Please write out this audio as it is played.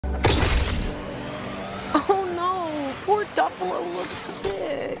duffalo looks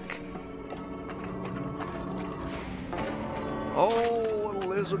sick. Oh,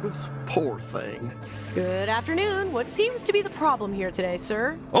 Elizabeth, poor thing. Good afternoon. What seems to be the problem here today,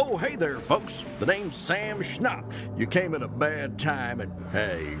 sir? Oh, hey there, folks. The name's Sam Schnapp. You came at a bad time and...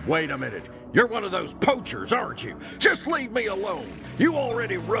 Hey, wait a minute. You're one of those poachers, aren't you? Just leave me alone. You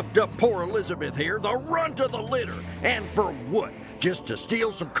already roughed up poor Elizabeth here, the runt of the litter. And for what? Just to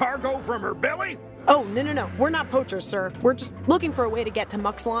steal some cargo from her belly? Oh, no. We're not poachers, sir. We're just looking for a way to get to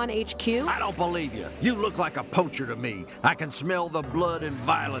Muxalon HQ. I don't believe you. You look like a poacher to me. I can smell the blood and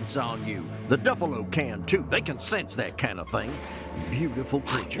violence on you. The duffalo can, too. They can sense that kind of thing. Beautiful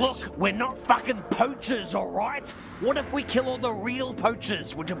creatures. Look, we're not fucking poachers, all right? What if we kill all the real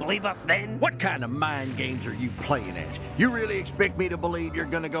poachers? Would you believe us then? What kind of mind games are you playing at? You really expect me to believe you're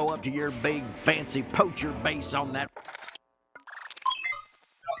gonna go up to your big, fancy poacher base on that...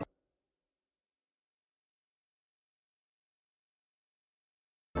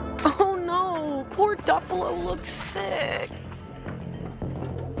 Oh no, poor duffalo looks sick.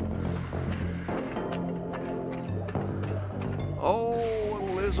 Oh,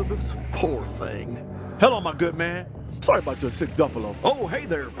 Elizabeth, poor thing. Hello, my good man. Sorry about your sick duffalo. Oh, hey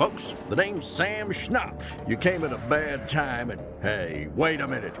there, folks. The name's Sam Schnapp. You came at a bad time and... Hey, wait a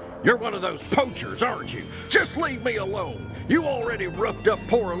minute. You're one of those poachers, aren't you? Just leave me alone. You already roughed up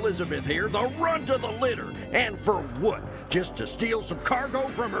poor Elizabeth here, the runt of the litter. And for what? Just to steal some cargo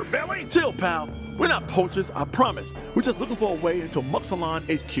from her belly? Chill, pal. We're not poachers, I promise. We're just looking for a way into Muxalon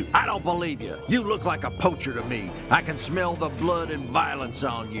HQ. I don't believe you. You look like a poacher to me. I can smell the blood and violence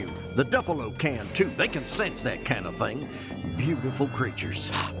on you. The duffalo can, too. They can sense that kind of thing. Beautiful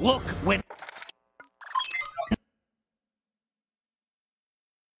creatures. Look, we're...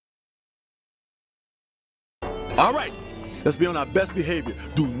 All right, let's be on our best behavior.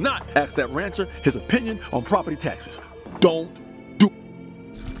 Do not ask that rancher his opinion on property taxes. Don't do...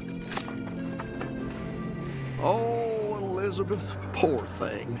 Oh, Elizabeth, poor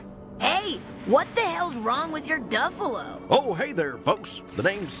thing. Hey, what the hell's wrong with your duffalo? Oh, hey there, folks. The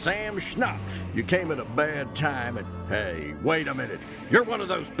name's Sam Schnapp. You came at a bad time and... Hey, wait a minute. You're one of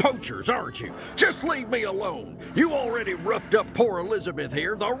those poachers, aren't you? Just leave me alone. You already roughed up poor Elizabeth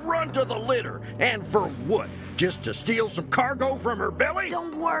here, the runt of the litter. And for what? Just to steal some cargo from her belly?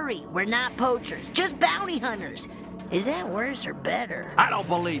 Don't worry, we're not poachers, just bounty hunters. Is that worse or better? I don't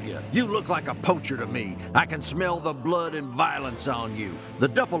believe you. You look like a poacher to me. I can smell the blood and violence on you. The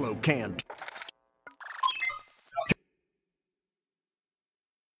duffalo can.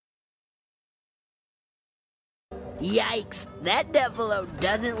 Yikes, that duffalo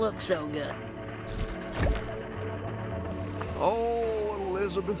doesn't look so good. Oh,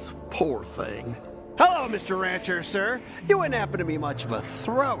 Elizabeth, poor thing. Hello, Mr. Rancher, sir. You wouldn't happen to be much of a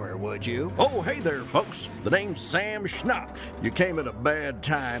thrower, would you? Oh, hey there, folks. The name's Sam Schnapp. You came at a bad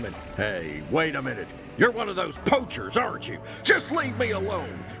time and... Hey, wait a minute. You're one of those poachers, aren't you? Just leave me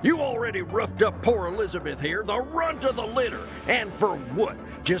alone. You already roughed up poor Elizabeth here, the runt of the litter. And for what?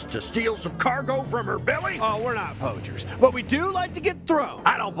 Just to steal some cargo from her belly? Oh, we're not poachers, but we do like to get thrown.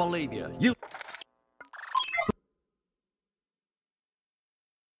 I don't believe you. You...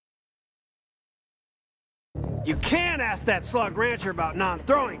 You can ask that slug rancher about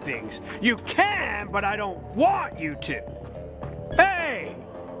non-throwing things. You can, but I don't want you to. Hey!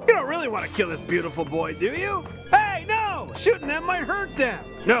 You don't really want to kill this beautiful boy, do you? Hey, no! Shooting them might hurt them.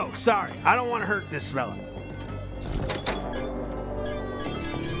 No, sorry. I don't want to hurt this fella.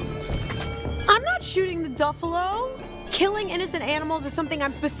 I'm not shooting the duffalo. Killing innocent animals is something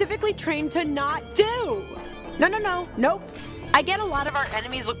I'm specifically trained to not do. Nope. I get a lot of our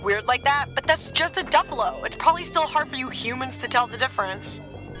enemies look weird like that, but that's just a duffalo. It's probably still hard for you humans to tell the difference.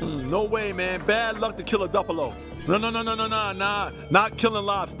 No way, man. Bad luck to kill a duffalo. No, not killing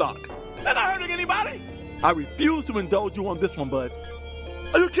livestock. And not hurting anybody. I refuse to indulge you on this one, bud.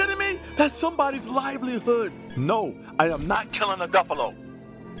 Are you kidding me? That's somebody's livelihood. No, I am not killing a duffalo.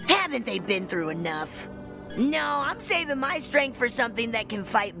 Haven't they been through enough? No, I'm saving my strength for something that can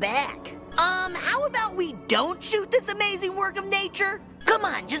fight back. How about we don't shoot this amazing work of nature? Come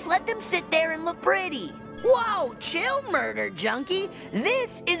on, just let them sit there and look pretty. Whoa, chill, murder junkie.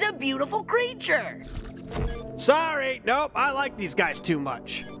 This is a beautiful creature. Sorry, nope, I like these guys too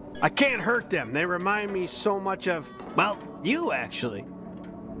much. I can't hurt them. They remind me so much of, well, you actually.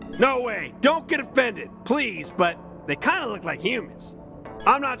 No way, don't get offended, please, but they kind of look like humans.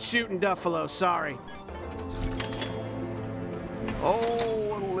 I'm not shooting duffalo, sorry.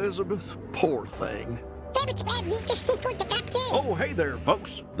 Oh, Elizabeth, poor thing. Oh, hey there,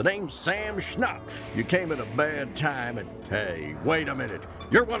 folks. The name's Sam Schnapp. You came at a bad time and... Hey, wait a minute.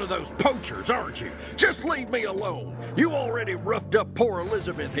 You're one of those poachers, aren't you? Just leave me alone. You already roughed up poor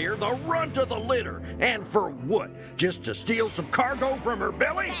Elizabeth here, the runt of the litter. And for what? Just to steal some cargo from her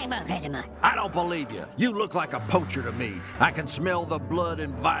belly? I don't believe you. You look like a poacher to me. I can smell the blood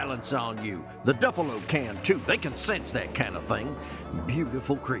and violence on you. The duffalo can, too. They can sense that kind of thing.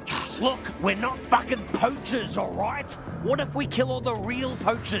 Beautiful creatures. Look, we're not fucking poachers, all right? What if we kill all the real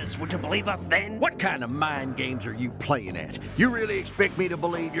poachers? Would you believe us then? What kind of mind games are you playing at? You really expect me to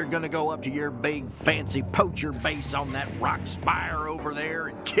believe you're gonna go up to your big fancy poacher base on that rock spire over there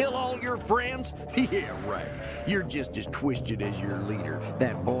and kill all your friends? Yeah, right. You're just as twisted as your leader,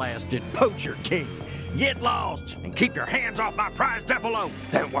 that blasted poacher king. Get lost and keep your hands off my prize duffalo.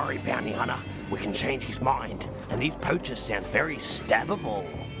 Don't worry, bounty hunter. We can change his mind. And these poachers sound very stabbable.